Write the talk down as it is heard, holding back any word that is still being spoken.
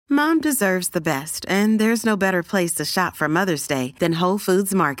Mom deserves the best, and there's no better place to shop for Mother's Day than Whole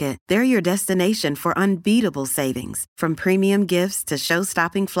Foods Market. They're your destination for unbeatable savings, from premium gifts to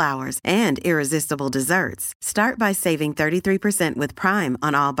show-stopping flowers and irresistible desserts. Start by saving 33% with Prime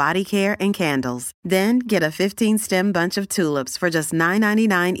on all body care and candles. Then get a 15-stem bunch of tulips for just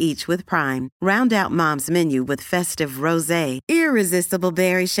 $9.99 each with Prime. Round out Mom's menu with festive rosé, irresistible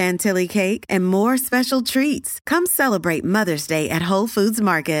berry chantilly cake, and more special treats. Come celebrate Mother's Day at Whole Foods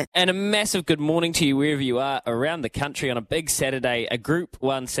Market. And a massive good morning to you wherever you are around the country on a big Saturday, a Group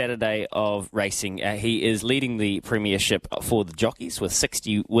 1 Saturday of racing. He is leading the premiership for the jockeys with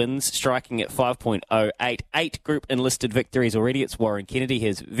 60 wins, striking at 5.08. 8 group enlisted victories already. It's Warren Kennedy.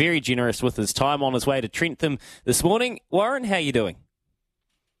 He's very generous with his time on his way to Trentham this morning. Warren, how are you doing?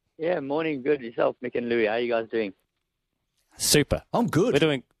 Yeah, morning. Good. Yourself, Mick and Louie. How are you guys doing? Super. I'm good.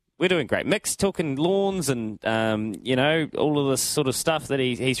 We're doing great. Mick's talking lawns and, all of this sort of stuff that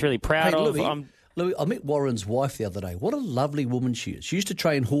he's really proud of. Louis, I met Warren's wife the other day. What a lovely woman she is. She used to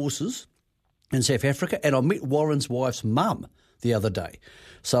train horses in South Africa, and I met Warren's wife's mum the other day.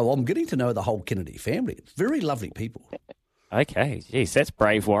 So I'm getting to know the whole Kennedy family. Very lovely people. Okay, geez, that's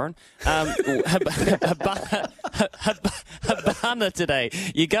brave, Warren. Habana today.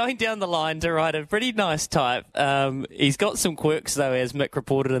 You're going down the line to ride a pretty nice type. He's got some quirks, though, as Mick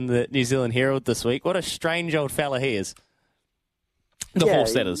reported in the New Zealand Herald this week. What a strange old fella he is. The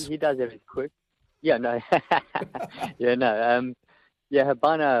horse, that is. He does have his quirks. Yeah, no.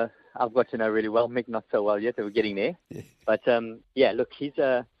 Habana, I've got to know really well. Mick, not so well yet. We're getting there. Yeah. But, look, he's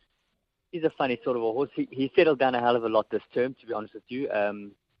a funny sort of a horse. He settled down a hell of a lot this term, to be honest with you.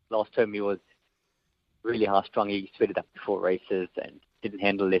 Last term he was really high-strung. He sweated up before races and didn't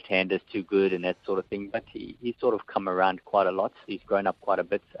handle left-handers too good and that sort of thing. But he's sort of come around quite a lot. He's grown up quite a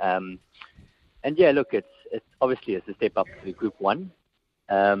bit. It's obviously it's a step up to the Group 1.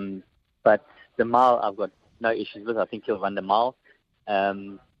 But the mile I've got no issues with. I think he'll run the mile.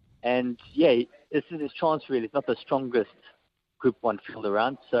 This is his chance really. It's not the strongest Group 1 field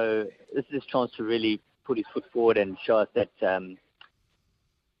around, so this is his chance to really put his foot forward and show us that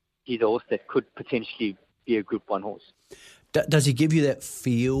he's a horse that could potentially be a Group 1 horse. Does he give you that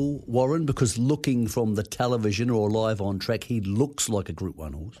feel, Warren? Because looking from the television or live on track, he looks like a Group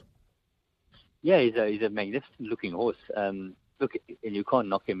 1 horse. Yeah, he's a magnificent looking horse. Look, and you can't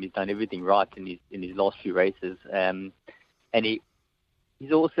knock him. He's done everything right in his last few races, and he's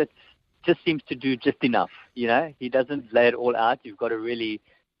a horse that just seems to do just enough. You know, he doesn't lay it all out. You've got to really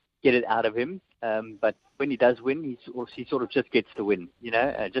get it out of him. But when he does win, he sort of just gets the win. You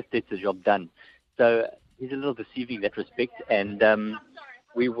know, just gets the job done. So he's a little deceiving in that respect, and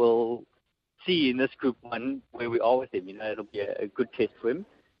we will see in this Group 1 where we are with him. You know, it'll be a good test for him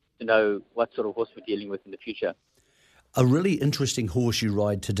to know what sort of horse we're dealing with in the future. A really interesting horse you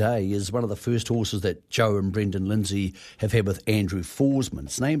ride today is one of the first horses that Joe and Brendan Lindsay have had with Andrew Forsman.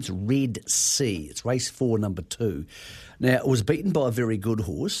 Its name's Red Sea. It's race 4, number 2. Now, it was beaten by a very good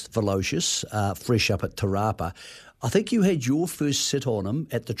horse, Velocious, fresh up at Tarapa. I think you had your first sit on him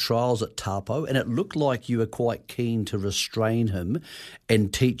at the trials at Taupo, and it looked like you were quite keen to restrain him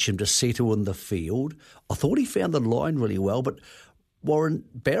and teach him to settle in the field. I thought he found the line really well, but Warren,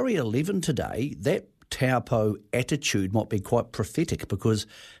 barrier 11 today, that Taupo attitude might be quite prophetic because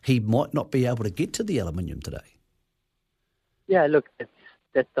he might not be able to get to the aluminium today. Yeah, look,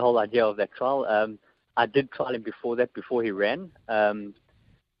 that's the whole idea of that trial. I did trial him before he ran, and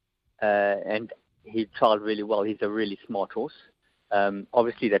he trialled really well. He's a really smart horse.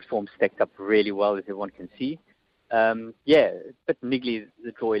 Obviously, that form stacked up really well, as everyone can see. A bit niggly,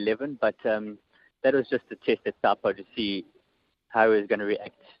 the draw 11, but that was just a test at Taupo to see how he was going to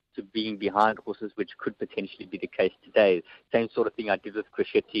react to being behind horses, which could potentially be the case today. Same sort of thing I did with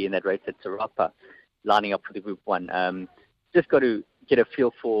Crescetti in that race at Tarapa, lining up for the Group 1. Just got to get a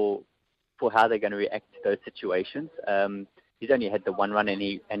feel for how they're going to react to those situations. He's only had the one run and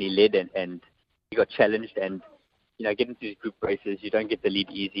he led and he got challenged, and getting to these group races, you don't get the lead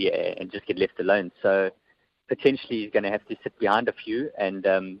easy and just get left alone. So potentially he's going to have to sit behind a few and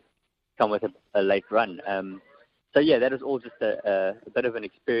come with a late run. That is all just a bit of an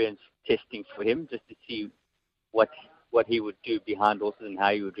experience testing for him, just to see what he would do behind horses and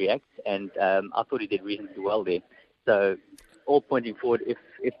how he would react. And I thought he did reasonably well there. So all pointing forward,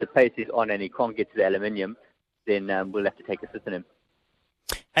 if the pace is on and he can't get to the aluminium, then we'll have to take a sit in him.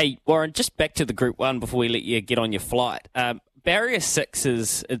 Hey, Warren, just back to the Group 1 before we let you get on your flight. Barrier 6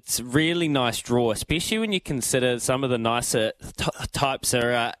 it's really nice draw, especially when you consider some of the nicer types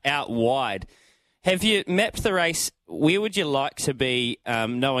are out wide. Have you mapped the race? Where would you like to be,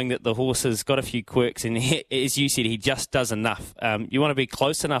 knowing that the horse has got a few quirks and, as you said, he just does enough? You want to be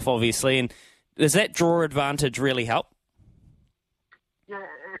close enough, obviously, and does that draw advantage really help? Yeah,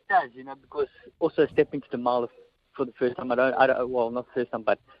 it does, because also stepping to the mile for the first time, not first time,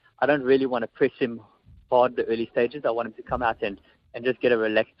 but I don't really want to press him hard the early stages. I want him to come out and just get a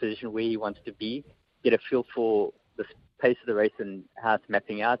relaxed position where he wants to be, get a feel for the pace of the race and how it's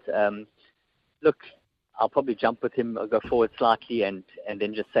mapping out. Look, I'll probably jump with him, I'll go forward slightly, and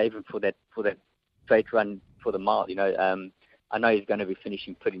then just save him for that straight run for the mile. I know he's going to be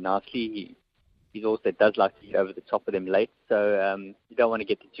finishing pretty nicely. He's also does like to get over the top of them late, so you don't want to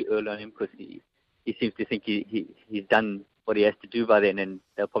get too early on him because he seems to think he's done what he has to do by then, and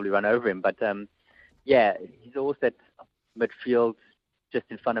they'll probably run over him. But he's always at midfield, just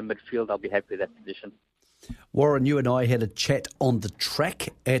in front of midfield. I'll be happy with that position. Warren, you and I had a chat on the track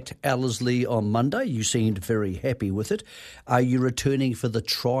at Ellerslie on Monday. You seemed very happy with it. Are you returning for the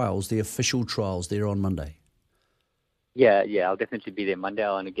trials, the official trials there on Monday? Yeah, I'll definitely be there Monday.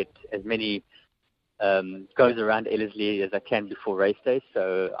 I want to get as many goes around Ellerslie as I can before race day,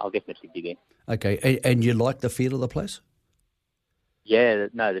 so I'll definitely be there. Okay, and you like the feel of the place? Yeah,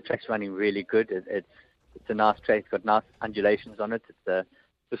 no, the track's running really good. It's a nice track. It's got nice undulations on it. It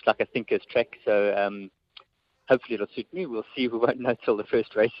looks like a thinker's track, so hopefully it'll suit me. We'll see. We won't know till the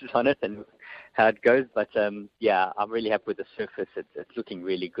first race is on it and how it goes. But I'm really happy with the surface. It's looking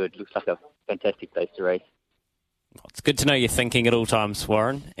really good. Looks like a fantastic place to race. It's good to know you're thinking at all times,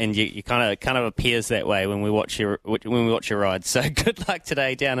 Warren, and you kind of appears that way when we watch your ride. So good luck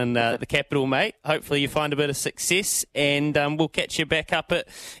today down in the capital, mate. Hopefully you find a bit of success, and we'll catch you back up at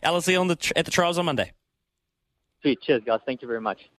Ellerslie at the trials on Monday. Sweet, cheers, guys. Thank you very much.